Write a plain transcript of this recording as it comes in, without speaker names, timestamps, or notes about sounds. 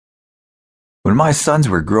When my sons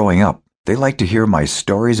were growing up, they liked to hear my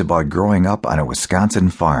stories about growing up on a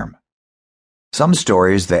Wisconsin farm. Some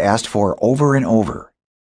stories they asked for over and over.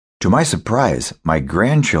 To my surprise, my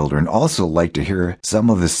grandchildren also liked to hear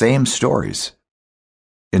some of the same stories.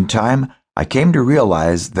 In time, I came to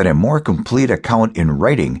realize that a more complete account in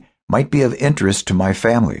writing might be of interest to my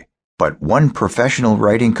family, but one professional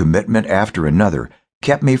writing commitment after another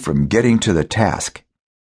kept me from getting to the task.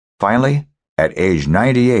 Finally, at age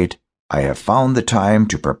 98, I have found the time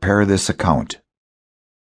to prepare this account.